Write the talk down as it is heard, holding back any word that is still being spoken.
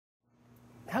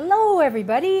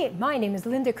everybody, my name is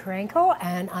Linda Karanko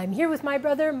and I'm here with my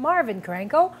brother Marvin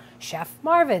Karanko, Chef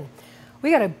Marvin.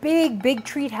 We got a big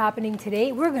treat happening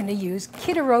today. We're going to use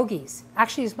Pierogies.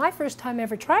 Actually, it's my first time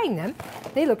ever trying them.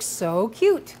 They look so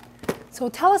cute. So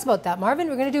tell us about that, Marvin.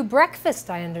 We're going to do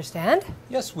breakfast, I understand.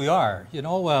 Yes, we are. You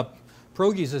know,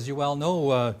 Perogies, as you well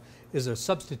know, is a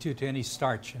substitute to any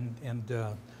starch,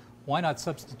 and why not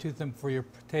substitute them for your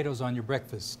potatoes on your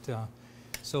breakfast?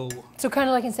 So kind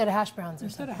of like instead of hash browns or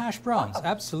instead something. of hash browns,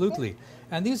 absolutely.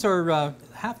 And these are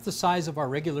half the size of our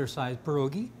regular size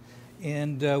pierogi,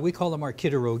 and we call them our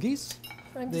Pierogies.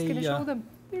 I'm just going to show them.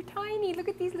 They're tiny. Look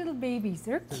at these little babies.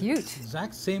 They're cute.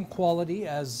 Exact same quality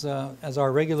as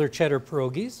our regular cheddar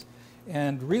pierogies,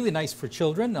 and really nice for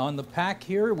children. On the pack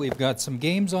here, we've got some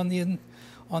games on the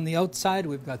outside.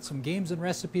 We've got some games and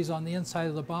recipes on the inside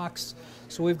of the box.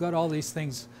 So we've got all these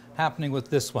things happening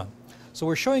with this one. So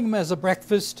we're showing them as a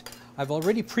breakfast. I've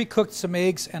already pre-cooked some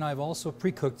eggs, and I've also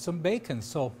pre-cooked some bacon.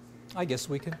 So I guess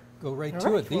we can go right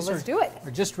to it. These let's do it.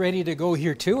 Are just ready to go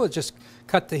here too. I'll just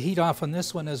cut the heat off on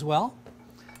this one as well.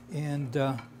 And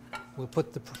we'll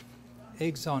put the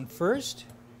eggs on first,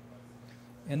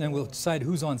 and then we'll decide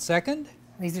who's on second.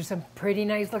 These are some pretty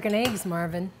nice looking eggs,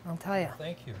 Marvin, I'll tell you.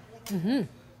 Thank you.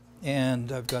 And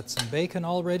I've got some bacon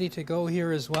all ready to go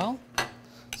here as well.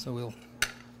 So we'll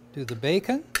do the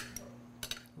bacon.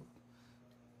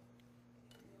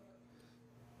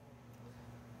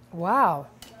 Wow,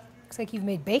 looks like you've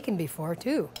made bacon before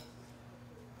too.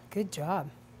 Good job.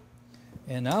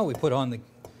 And now we put on the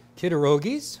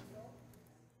Pierogies.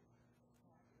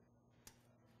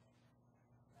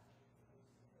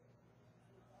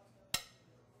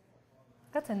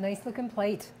 That's a nice looking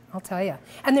plate, I'll tell you.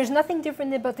 And there's nothing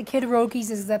different about the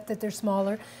Pierogies except that they're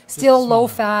smaller, still low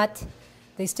fat.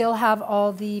 They still have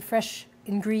all the fresh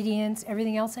ingredients,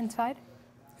 everything else inside?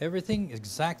 Everything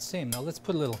exact same. Now let's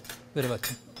put a little bit of a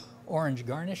orange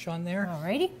garnish on there.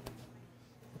 Alrighty.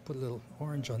 We'll put a little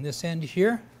orange on this end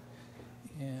here.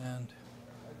 And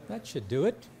that should do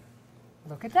it.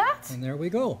 Look at that. And there we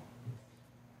go.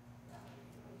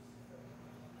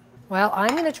 Well,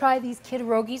 I'm going to try these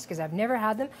Pierogies because I've never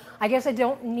had them. I guess I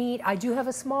do have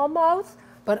a small mouth,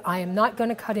 but I am not going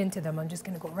to cut into them. I'm just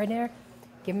going to go right there,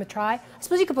 give them a try. I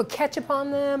suppose you could put ketchup on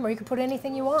them, or you could put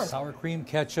anything you want. Sour cream,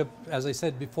 ketchup. As I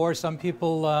said before, some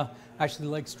people actually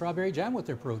like strawberry jam with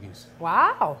their pierogies.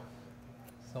 Wow.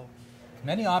 So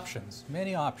many options,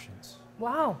 many options.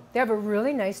 Wow, they have a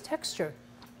really nice texture.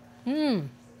 That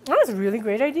was a really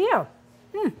great idea.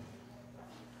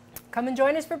 Come and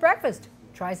join us for breakfast.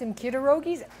 Try some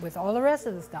Pierogies with all the rest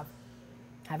of the stuff.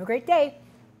 Have a great day.